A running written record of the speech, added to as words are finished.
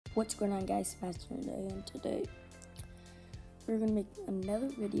What's going on, guys? Sebastian today, and today we're gonna make another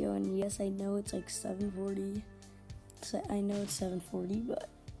video. And yes, I know it's like 7:40. So I know it's 7:40,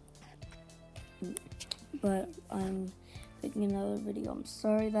 but I'm making another video. I'm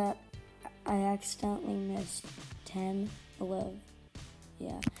sorry that I accidentally missed 10, 11.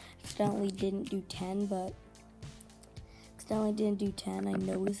 Yeah, accidentally didn't do 10, but accidentally didn't do 10. I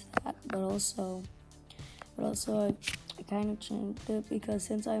noticed that, but also I kind of changed it because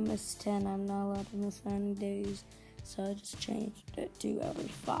since I missed 10, I'm not allowed to miss any days. So I just changed it to every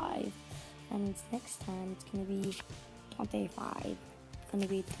 5. That means next time it's going to be 25. It's going to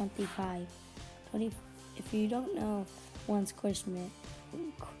be 25. If you don't know when's Christmas,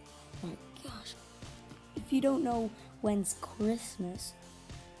 oh my gosh. If you don't know when's Christmas,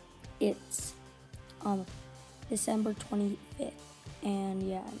 it's December 25th. And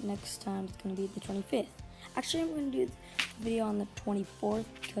yeah, next time it's going to be the 25th. Actually, I'm going to do the video on the 24th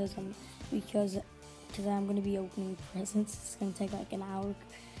because I'm going to be opening presents. It's going to take like an hour.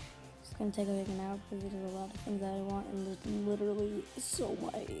 It's going to take like an hour because there's a lot of things that I want, and there's literally so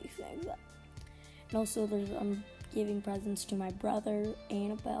many things. And also, I'm giving presents to my brother,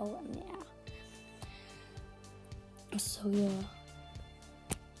 Annabelle, and yeah. So yeah,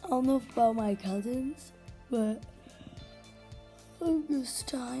 I don't know about my cousins, but I'm just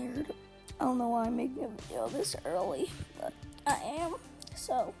tired. I don't know why I'm making a video this early, but I am.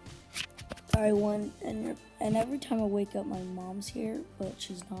 So, and every time I wake up, my mom's here, but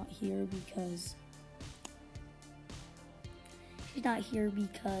she's not here because yeah.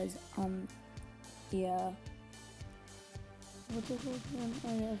 What the fuck? I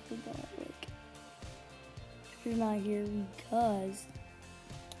forgot. She's not here because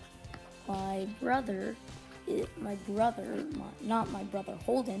not my brother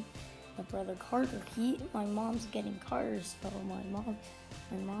Holden. My brother Carter, my mom's getting cars, so my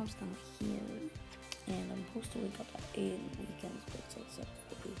mom's not here, and I'm supposed to wake up at 8 on the weekends, but it's like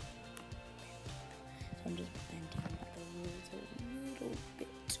 7:40. So I'm just bending the rules a little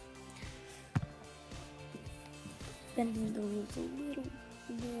bit. Bending the rules a little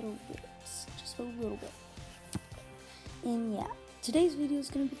bit, just a little bit. And yeah, today's video is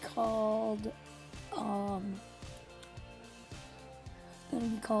gonna be called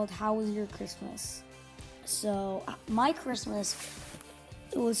How Was Your Christmas? So my Christmas,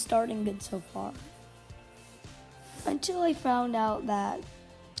 it was starting good so far until I found out that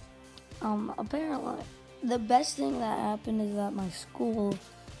apparently the best thing that happened is that my school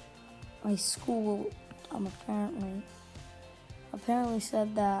apparently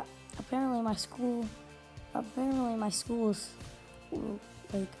said that my school is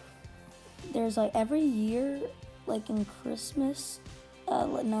like, there's like every year, like in Christmas,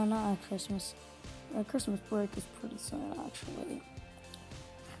 no, not at Christmas. Christmas break is pretty soon, actually.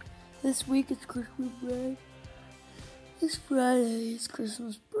 This week is Christmas break. This Friday is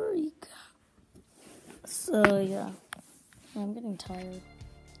Christmas break. So yeah, I'm getting tired.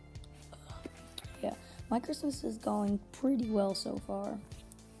 Yeah, my Christmas is going pretty well so far.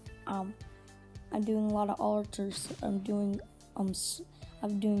 I'm doing a lot of altars. I'm doing 2 altars. I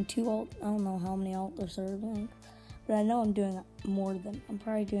don't know how many altars are doing, but I know I'm doing more than.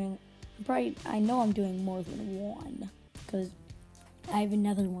 I know I'm doing more than one because I have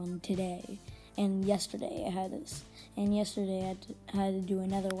another one today, and yesterday I had this, and yesterday I had to do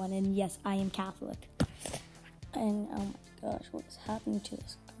another one. And yes, I am Catholic. And oh my gosh, what's happening to the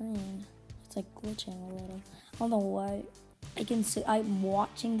screen? It's like glitching a little. I don't know why. I can see I'm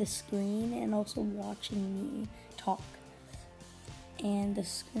watching the screen and also watching me talk. And the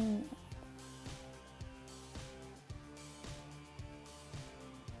screen.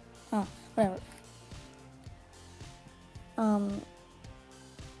 Whatever.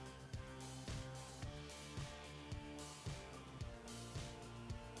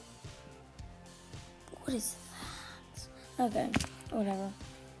 What is that? Okay, whatever.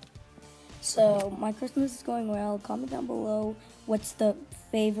 So my Christmas is going well. Comment down below what's your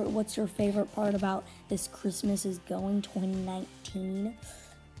favorite part about this Christmas is going 2019.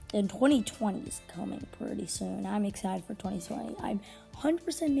 And 2020 is coming pretty soon. I'm excited for 2020. I'm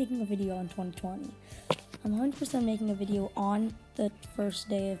 100% making a video on 2020. I'm 100% making a video on the first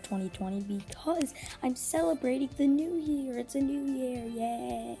day of 2020 because I'm celebrating the new year. It's a new year,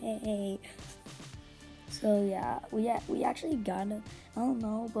 yay! So yeah, we actually gotta, I don't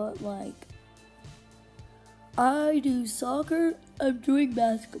know, but like, I do soccer, I'm doing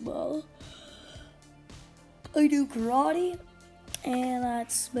basketball, I do karate, and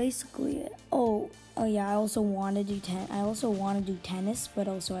that's basically it. Oh yeah, I also want to do tennis, but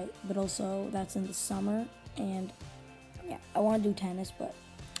also that's in the summer, and yeah, I want to do tennis, but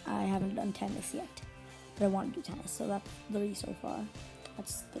I haven't done tennis yet, but I want to do tennis, so that's 3 so far.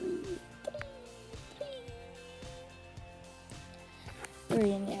 That's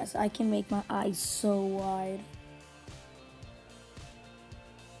 3, and yes, I can make my eyes so wide.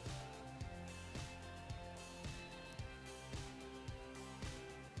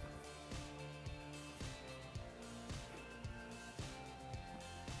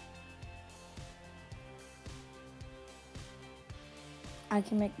 I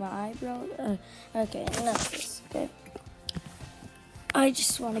can make my eyebrows. Okay, enough of this. Okay. I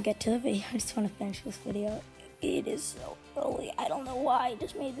just want to get to the video. I just want to finish this video. It is so early. I don't know why I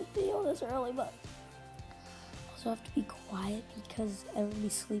just made this video this early, but I also have to be quiet because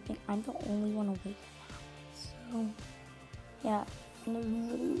everybody's sleeping. I'm the only one awake now. So, yeah. And there's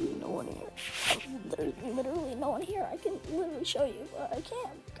literally no one here. There's literally no one here. I can literally show you, but I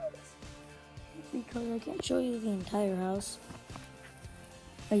can't because I can't show you the entire house.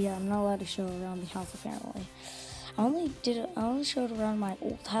 But yeah, I'm not allowed to show around the house apparently. I only showed around my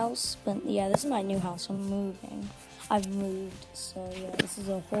old house, but yeah, this is my new house. I'm moving. I've moved, so yeah, this is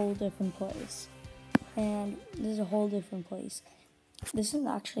a whole different place. And this is a whole different place. This is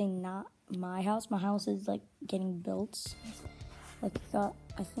actually not my house. My house is like getting built. Like I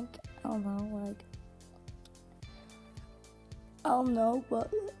don't know,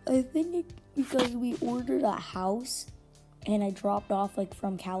 but I think because we ordered a house and I dropped off like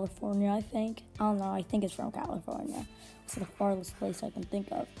from California, I think. I don't know, I think it's from California. It's the farthest place I can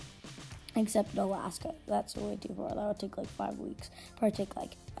think of. Except Alaska. That's way too far. That would take like 5 weeks. Probably take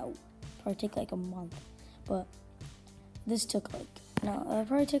like a month. But this took it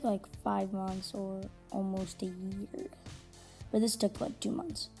probably took like 5 months or almost a year. But this took like 2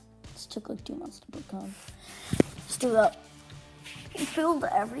 months. This took like 2 months to become. Stood up. They built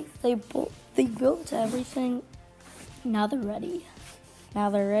everything. They built everything. Now they're ready.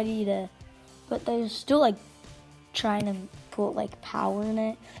 But they're still like trying to put like power in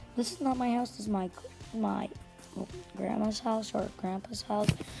it. This is not my house. This is my grandma's house or grandpa's house.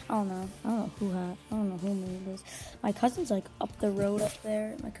 I don't know who made this. My cousin's like up the road up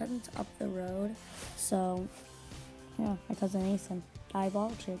there. So yeah, my cousin Ethan.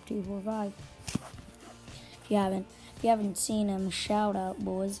 Eyeball Trip 245. If you haven't seen him, shout out,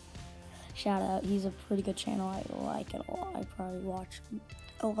 boys. Shout out. He's a pretty good channel. I like it a lot. I probably watch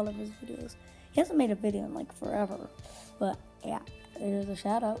a lot of his videos. He hasn't made a video in like forever, but yeah, there's a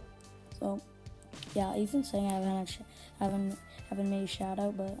shout out. So yeah, Ethan's saying I haven't made a shout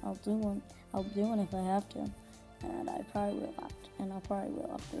out, but I'll do one. I'll do one if I have to, and I probably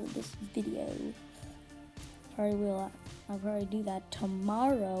will after this video. I'll probably do that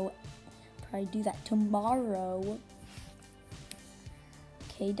tomorrow.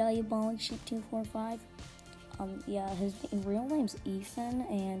 Okay, Diabolic Sheep 245. Yeah, his real name's Ethan,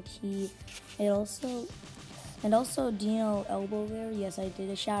 and also Dino Elbow there. Yes, I did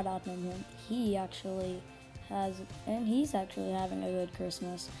a shout out to him. He's actually having a good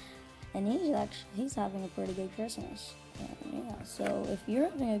Christmas, and he's having a pretty good Christmas. And yeah, so if you're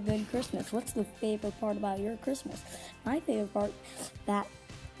having a good Christmas, what's the favorite part about your Christmas? My favorite part that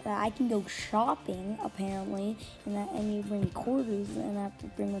I can go shopping apparently, and you bring quarters, and I have to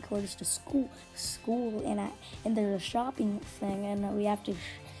bring my quarters to school, and there's a shopping thing, and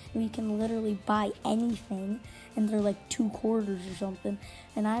we can literally buy anything, and they're like 2 quarters or something,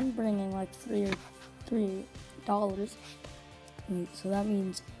 and I'm bringing like $3, so that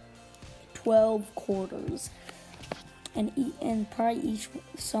means 12 quarters. And probably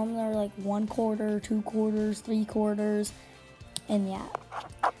some are like 1 quarter, 2 quarters, 3 quarters, and yeah.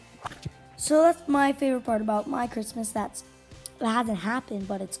 So that's my favorite part about my Christmas. That hasn't happened,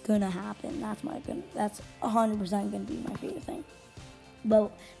 but it's gonna happen. That's 100% gonna be my favorite thing.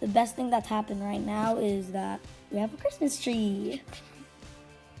 But the best thing that's happened right now is that we have a Christmas tree.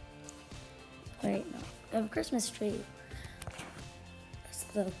 Wait, no, we have a Christmas tree. That's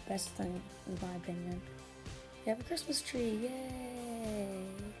the best thing in my opinion. We have a Christmas tree, yay!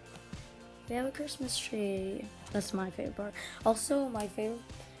 We have a Christmas tree. That's my favorite part. Also, my favorite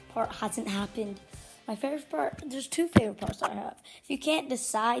part hasn't happened. My favorite part, there's 2 favorite parts I have. If you can't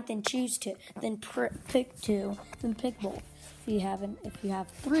decide, then choose 2. Then pick 2. Then pick both. If you have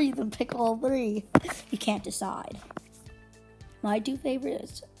 3, then pick all 3. You can't decide. My 2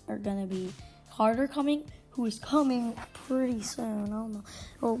 favorites are gonna be Harder Coming, who is coming pretty soon. I don't know.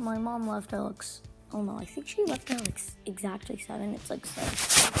 Oh, my mom left Alex. Oh no, I think she left at like exactly 7. It's like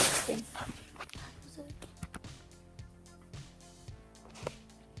 7.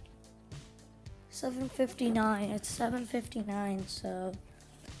 7:59. It's 7:59. So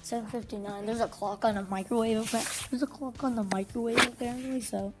 7:59. There's a clock on the microwave. There's a clock on the microwave apparently,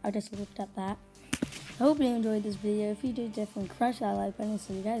 so I just looked at that. I hope you enjoyed this video. If you did, definitely crush that like button.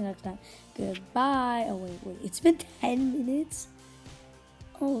 See you guys next time. Goodbye. Oh, wait. It's been 10 minutes?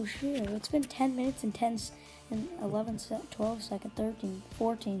 Oh, shit. It's been 10 minutes and 10 and 11, 12 seconds, 13,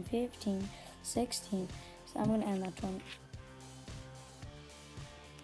 14, 15, 16. So I'm going to end that one.